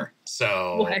Caviar.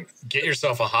 So get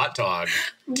yourself a hot dog,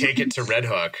 take it to Red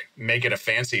Hook, make it a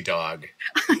fancy dog.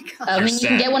 I mean, you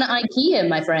can get one at IKEA,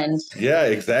 my friend. Yeah,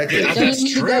 exactly. Yeah, Don't that's even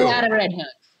need to true. go out of Red Hook.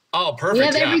 Oh, perfect. We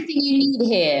have everything you need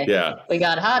here. Yeah. We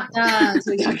got hot dogs,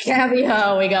 we got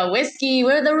caviar, we got whiskey.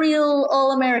 We're the real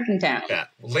all-American town. Yeah.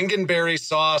 Lingonberry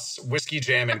sauce, whiskey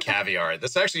jam, and caviar.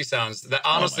 This actually sounds,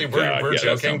 honestly, we're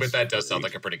joking, but that does sound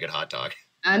like a pretty good hot dog.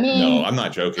 I mean, no, I'm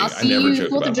not joking. I'll I see never you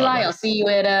joke 4th about of July. hot I'll see you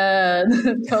at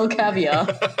Pearl Caviar.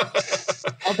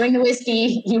 I'll bring the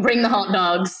whiskey. You bring the hot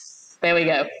dogs. There we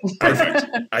go. Perfect.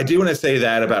 I do want to say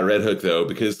that about Red Hook though,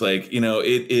 because like,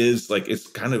 it is like, it's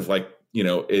kind of like,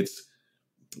 I'm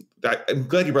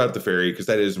glad you brought up the ferry because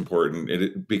that is important.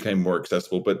 It became more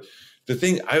accessible. But the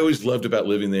thing I always loved about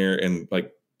living there and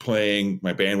like playing,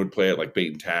 my band would play at like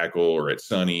Bait and Tackle or at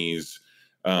Sonny's.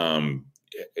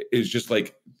 It's just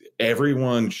like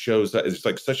everyone shows up. It's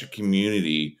like such a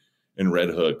community in Red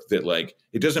Hook that like,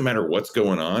 it doesn't matter what's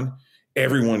going on.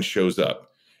 Everyone shows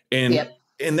up. And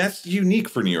that's unique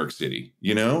for New York City.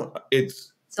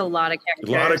 It's a lot of characters.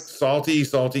 A lot of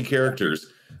salty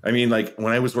characters. I mean, like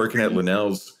when I was working at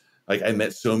Linnell's, like I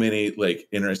met so many like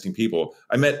interesting people.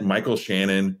 I met Michael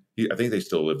Shannon. I think they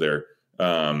still live there.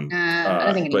 I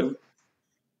don't think but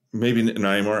maybe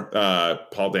not anymore.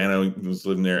 Paul Dano was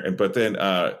living there. But then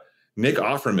Nick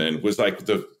Offerman was like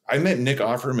I met Nick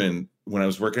Offerman when I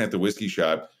was working at the whiskey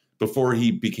shop before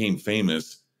he became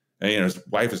famous. And his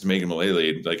wife is Megan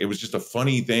Mullally. Like it was just a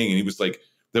funny thing. And he was like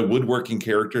the woodworking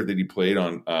character that he played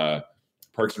on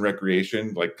Parks and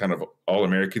Recreation, like kind of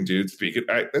all-American dude speaking.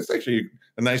 That's actually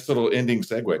a nice little ending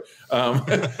segue.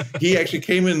 He actually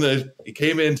came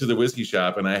into the whiskey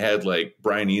shop, and I had like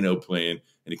Brian Eno playing,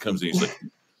 and he comes in, he's like,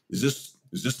 is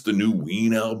this the new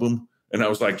Ween album? And I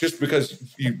was like, just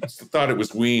because you thought it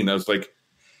was Ween, I was like,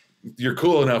 you're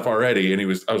cool enough already. And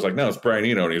I was like, no, it's Brian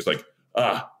Eno. And he was like,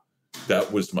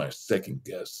 that was my second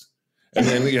guess. And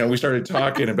then, we started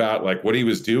talking about like what he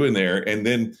was doing there. And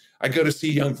then I go to see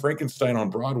Young Frankenstein on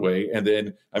Broadway. And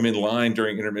then I'm in line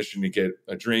during intermission to get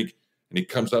a drink. And he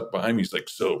comes up behind me. He's like,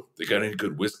 so they got any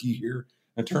good whiskey here?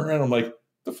 I turn around. I'm like,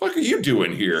 the fuck are you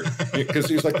doing here? Because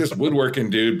he's like this woodworking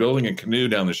dude building a canoe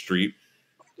down the street.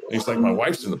 And he's like, my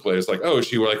wife's in the play. It's like, oh, is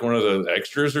she like one of the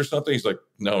extras or something? He's like,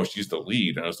 no, she's the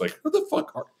lead. And I was like, who the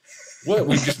fuck are what?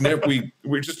 We just never,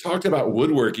 we just talked about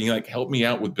woodworking, like help me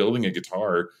out with building a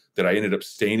guitar that I ended up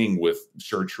staining with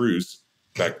chartreuse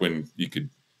back when you could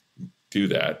do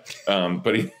that.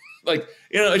 But he, like,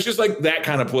 it's just like that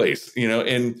kind of place,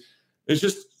 and it's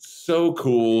just so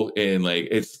cool. And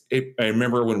like, I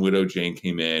remember when Widow Jane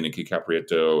came in and Kid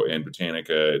Caprietto and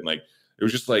Botanica, and like, it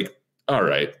was just like, all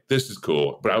right, this is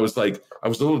cool. But I was a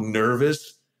little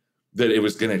nervous that it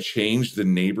was going to change the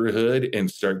neighborhood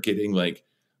and start getting like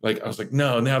I was like,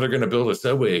 no, now they're going to build a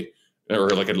subway or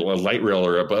like a light rail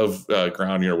or above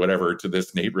ground or whatever to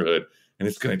this neighborhood, and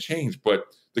it's going to change. But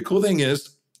the cool thing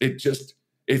is,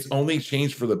 it's only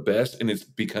changed for the best, and it's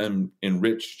become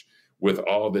enriched with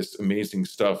all this amazing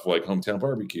stuff like Hometown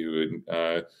Barbecue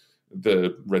and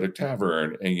the Red Hook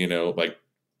Tavern, and like.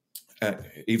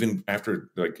 Even after,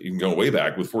 like, you can go way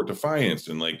back with Fort Defiance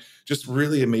and like just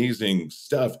really amazing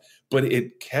stuff, but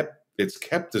it's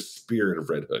kept the spirit of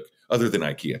Red Hook, other than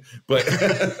IKEA. But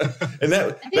and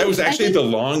that was actually the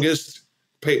longest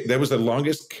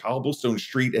cobblestone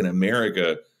street in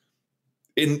America,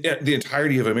 in the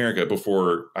entirety of America,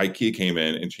 before IKEA came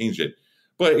in and changed it.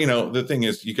 But the thing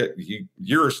is,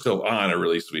 you're still on a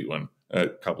really sweet one,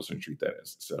 cobblestone street, that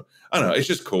is. So I don't know, it's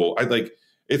just cool.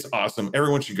 It's awesome.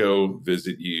 Everyone should go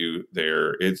visit you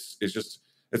there. It's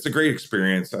a great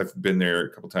experience. I've been there a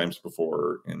couple times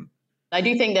before, and I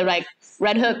do think that like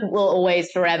Red Hook will always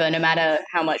forever, no matter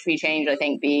how much we change, I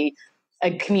think be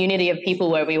a community of people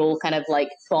where we all kind of like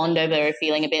bond over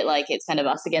feeling a bit like it's kind of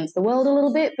us against the world a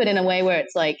little bit, but in a way where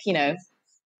it's like, kind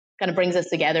of brings us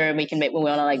together, and we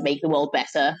want to like make the world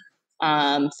better.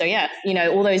 So yeah,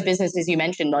 all those businesses you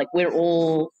mentioned, like we're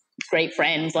all great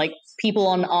friends. Like people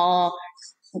on our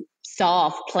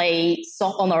staff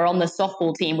are on the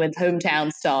softball team with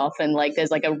Hometown staff, and like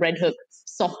there's like a Red Hook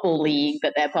softball league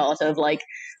that they're part of. Like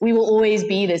we will always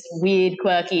be this weird,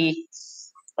 quirky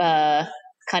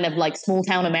kind of like small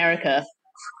town America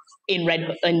in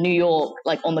New York,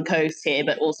 like on the coast here,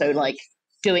 but also like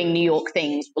doing New York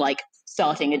things, like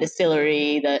starting a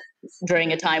distillery that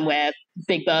during a time where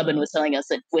Big Bourbon was telling us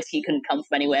that whiskey couldn't come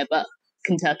from anywhere but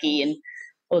Kentucky and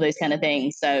all those kind of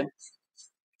things. So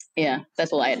yeah,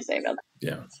 that's all I had to say about that.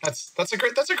 Yeah, that's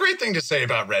a great thing to say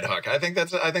about Red Hook. I think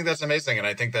that's amazing, and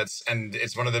and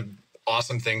it's one of the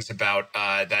awesome things about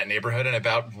that neighborhood and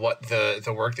about what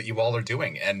the work that you all are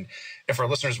doing. And if our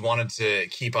listeners wanted to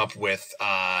keep up with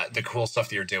the cool stuff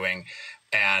that you're doing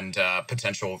and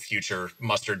potential future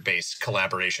mustard-based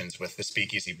collaborations with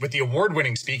the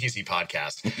award-winning Speakeasy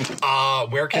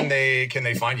podcast, where can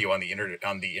they find you on the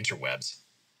interwebs?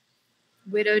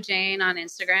 Widow Jane on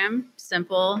Instagram.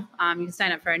 Simple. You can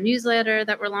sign up for our newsletter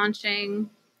that we're launching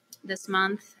this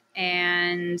month.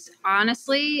 And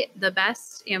honestly, the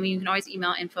best, you can always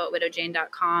email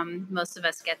info@widowjane.com. Most of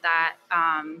us get that.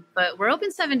 But we're open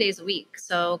 7 days a week.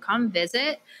 So come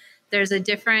visit. There's a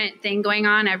different thing going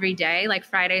on every day, like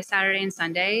Friday, Saturday, and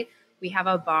Sunday. We have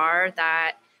a bar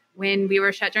that when we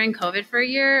were shut during COVID for a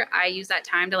year, I used that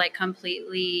time to like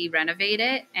completely renovate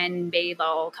it and made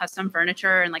all custom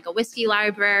furniture and like a whiskey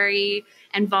library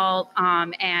and vault.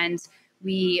 And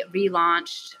we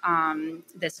relaunched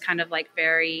this kind of like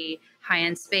very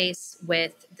high-end space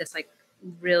with this like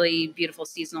really beautiful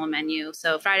seasonal menu.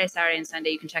 So Friday, Saturday, and Sunday,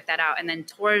 you can check that out. And then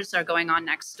tours are going on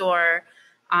next door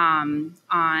on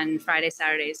Friday,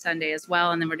 Saturday, Sunday as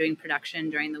well. And then we're doing production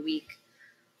during the week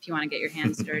if you want to get your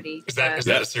hands dirty. Is that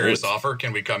a serious offer?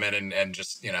 Can we come in and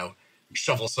just,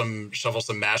 shovel some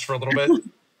mash for a little bit?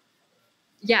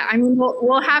 Yeah, I mean,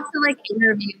 we'll have to like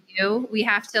interview you. We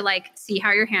have to like see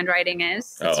how your handwriting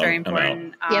is. That's very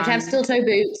important. You have to have steel toe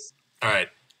boots. All right.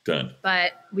 Done.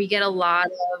 But we get a lot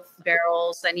of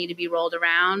barrels that need to be rolled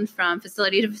around from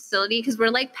facility to facility because we're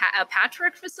like a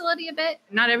patchwork facility a bit.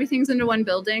 Not everything's into one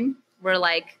building. We're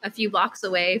like a few blocks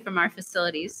away from our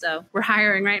facilities, so we're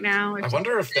hiring right now. I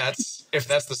wonder if that's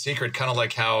the secret, kind of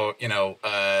like how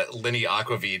Linny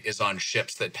Aquavit is on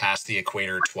ships that pass the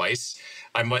equator twice.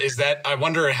 I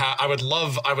wonder how.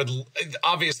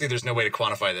 Obviously, there's no way to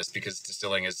quantify this because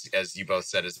distilling, as you both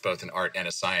said, is both an art and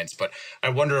a science. But I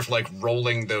wonder if like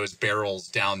rolling those barrels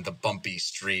down the bumpy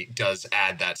street does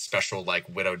add that special like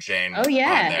Widow Jane. Oh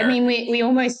yeah, I mean we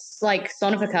almost like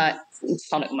sonificat.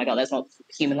 Sonic, oh my god, that's not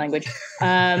human language.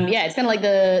 Yeah, it's kind of like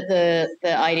the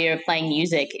idea of playing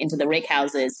music into the rick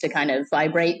houses to kind of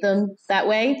vibrate them that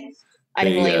way. I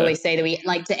definitely always say that we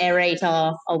like to aerate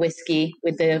our whiskey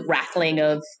with the rattling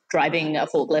of driving a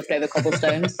forklift over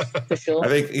cobblestones, for sure. I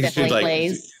think you should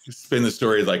like spin the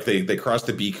story like they crossed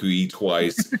the BQE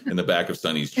twice in the back of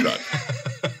Sonny's truck.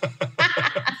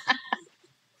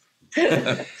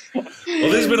 Well,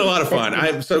 Well, this has been a lot of fun.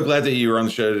 I'm so glad that you were on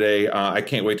the show today. I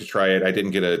can't wait to try it. I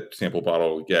didn't get a sample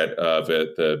bottle yet of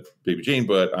it, the Baby Jane,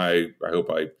 but I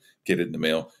hope I get it in the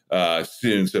mail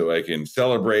soon so I can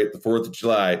celebrate the 4th of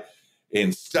July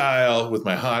in style with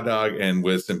my hot dog and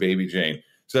with some Baby Jane.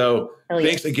 So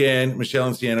thanks again, Michelle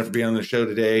and Sienna, for being on the show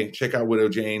today. Check out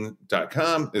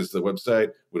widowjane.com is the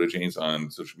website. Widow Jane's on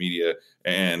social media.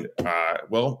 And,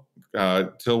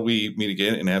 till we meet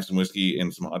again and have some whiskey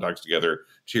and some hot dogs together.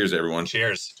 Cheers, everyone.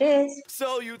 Cheers. Cheers.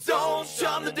 So you don't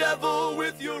charm the devil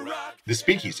with your rock. The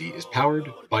Speakeasy is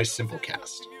powered by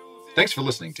Simplecast. Thanks for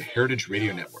listening to Heritage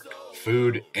Radio Network,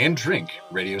 food and drink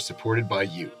radio supported by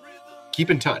you. Keep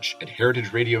in touch at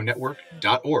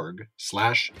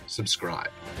heritageradionetwork.org/subscribe.